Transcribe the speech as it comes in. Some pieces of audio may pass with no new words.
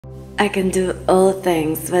I can do all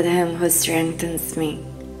things with him who strengthens me.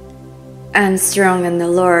 I am strong in the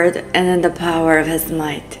Lord and in the power of his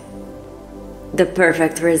might. The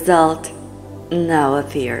perfect result now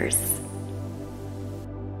appears.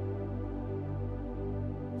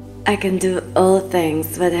 I can do all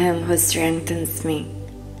things with him who strengthens me.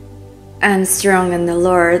 I am strong in the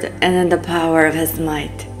Lord and in the power of his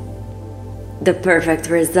might. The perfect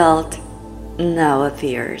result now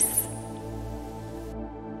appears.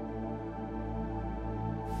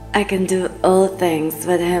 I can do all things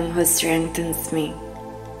with him who strengthens me.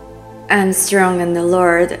 I am strong in the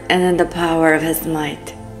Lord and in the power of his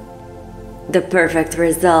might. The perfect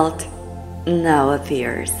result now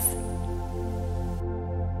appears.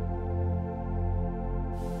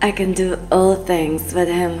 I can do all things with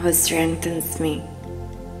him who strengthens me.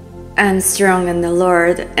 I am strong in the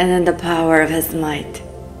Lord and in the power of his might.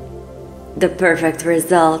 The perfect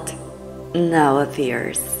result now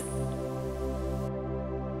appears.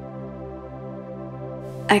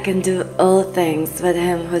 I can do all things with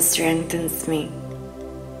him who strengthens me.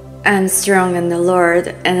 I am strong in the Lord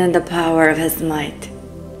and in the power of his might.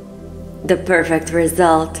 The perfect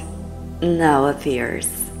result now appears.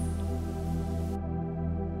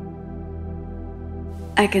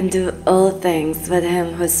 I can do all things with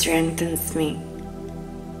him who strengthens me.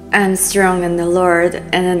 I am strong in the Lord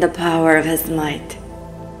and in the power of his might.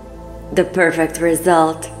 The perfect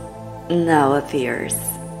result now appears.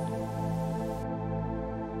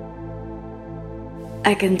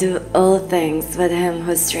 I can do all things with him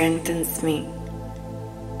who strengthens me.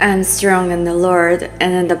 I am strong in the Lord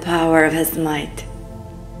and in the power of his might.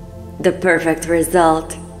 The perfect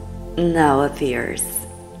result now appears.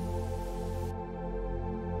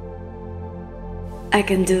 I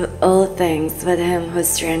can do all things with him who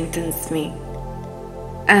strengthens me.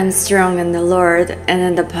 I am strong in the Lord and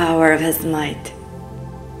in the power of his might.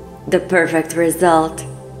 The perfect result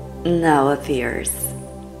now appears.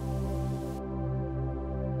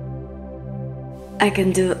 I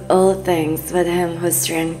can do all things with him who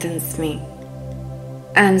strengthens me.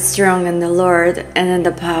 I am strong in the Lord and in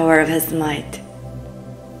the power of his might.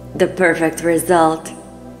 The perfect result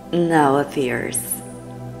now appears.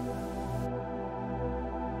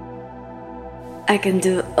 I can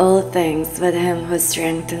do all things with him who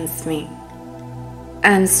strengthens me.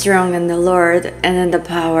 I am strong in the Lord and in the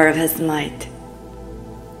power of his might.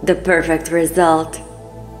 The perfect result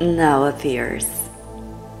now appears.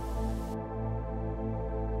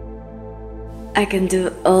 I can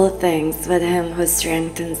do all things with him who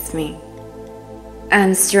strengthens me. I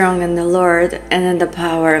am strong in the Lord and in the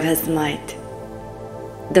power of his might.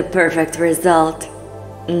 The perfect result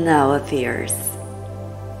now appears.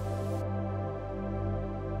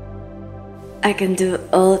 I can do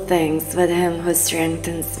all things with him who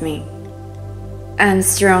strengthens me. I am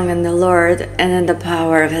strong in the Lord and in the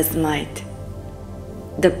power of his might.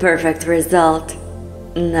 The perfect result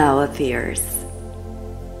now appears.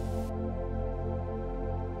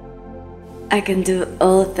 I can do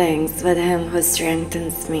all things with him who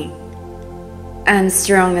strengthens me. I am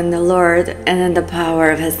strong in the Lord and in the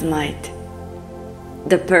power of his might.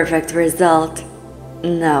 The perfect result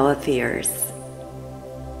now appears.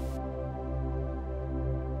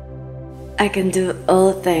 I can do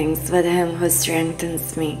all things with him who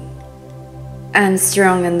strengthens me. I am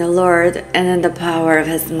strong in the Lord and in the power of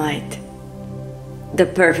his might. The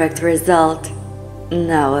perfect result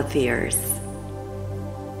now appears.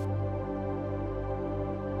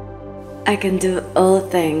 I can do all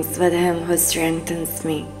things with him who strengthens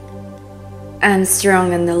me. I am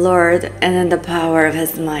strong in the Lord and in the power of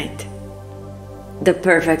his might. The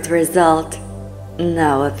perfect result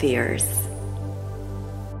now appears.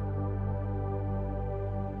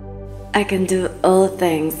 I can do all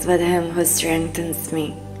things with him who strengthens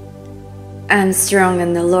me. I am strong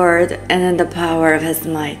in the Lord and in the power of his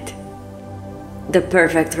might. The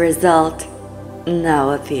perfect result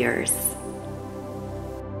now appears.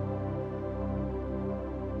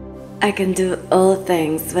 I can do all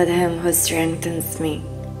things with him who strengthens me.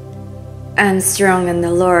 I am strong in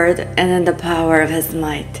the Lord and in the power of his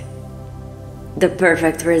might. The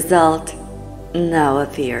perfect result now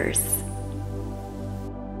appears.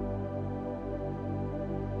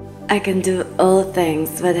 I can do all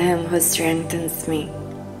things with him who strengthens me.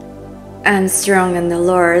 I am strong in the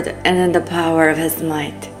Lord and in the power of his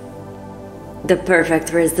might. The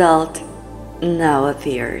perfect result now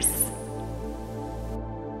appears.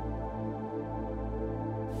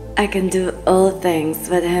 I can do all things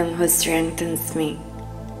with him who strengthens me.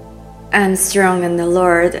 I am strong in the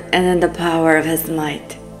Lord and in the power of his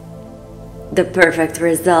might. The perfect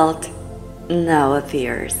result now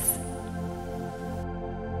appears.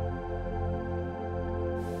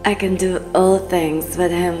 I can do all things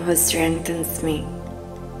with him who strengthens me.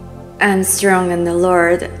 I am strong in the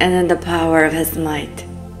Lord and in the power of his might.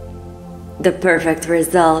 The perfect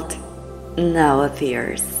result now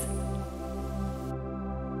appears.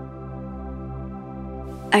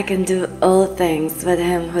 I can do all things with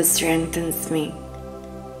him who strengthens me.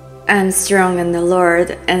 I am strong in the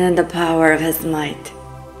Lord and in the power of his might.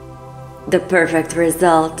 The perfect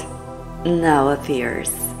result now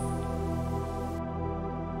appears.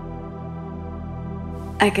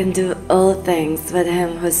 I can do all things with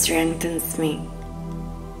him who strengthens me.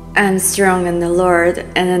 I am strong in the Lord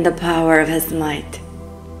and in the power of his might.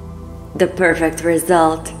 The perfect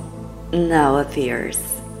result now appears.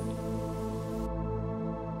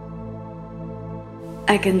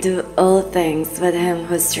 I can do all things with him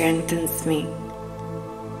who strengthens me.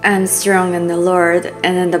 I am strong in the Lord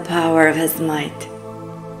and in the power of his might.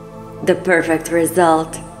 The perfect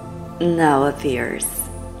result now appears.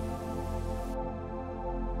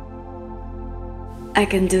 I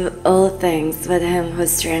can do all things with him who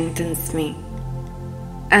strengthens me.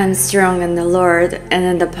 I am strong in the Lord and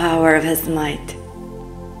in the power of his might.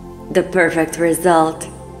 The perfect result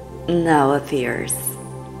now appears.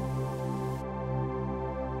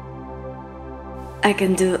 I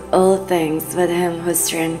can do all things with him who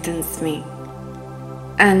strengthens me.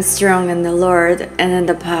 I am strong in the Lord and in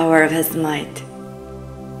the power of his might.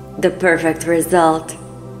 The perfect result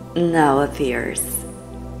now appears.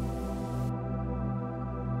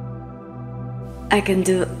 I can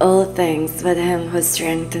do all things with him who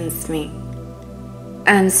strengthens me.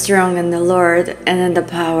 I am strong in the Lord and in the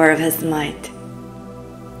power of his might.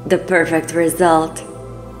 The perfect result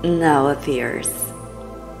now appears.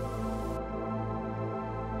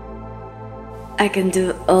 I can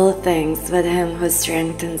do all things with him who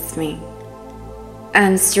strengthens me. I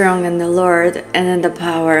am strong in the Lord and in the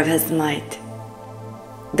power of his might.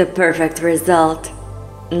 The perfect result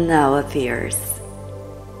now appears.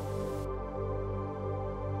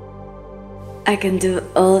 I can do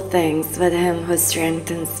all things with him who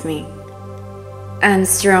strengthens me. I am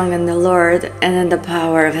strong in the Lord and in the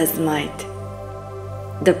power of his might.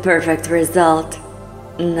 The perfect result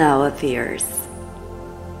now appears.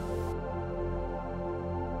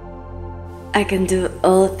 I can do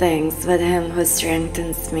all things with him who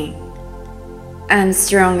strengthens me. I am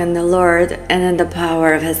strong in the Lord and in the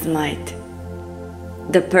power of his might.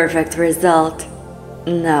 The perfect result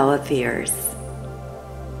now appears.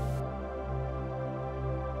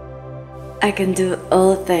 I can do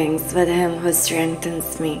all things with him who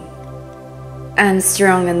strengthens me. I am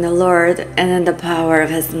strong in the Lord and in the power of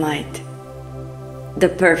his might. The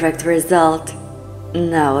perfect result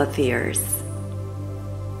now appears.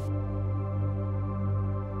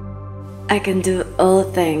 I can do all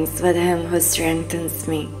things with him who strengthens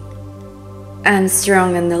me. I am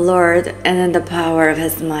strong in the Lord and in the power of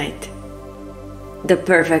his might. The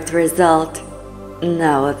perfect result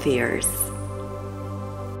now appears.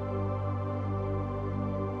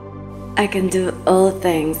 I can do all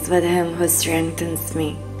things with him who strengthens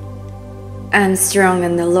me. I am strong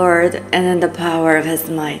in the Lord and in the power of his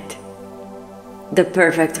might. The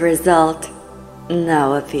perfect result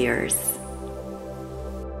now appears.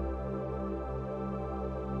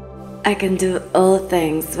 I can do all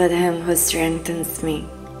things with him who strengthens me.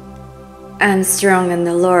 I am strong in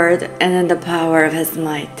the Lord and in the power of his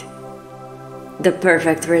might. The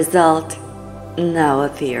perfect result now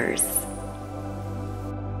appears.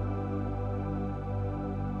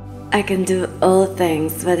 I can do all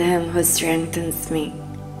things with him who strengthens me.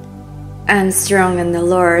 I am strong in the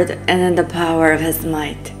Lord and in the power of his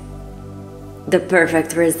might. The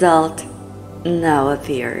perfect result now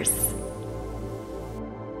appears.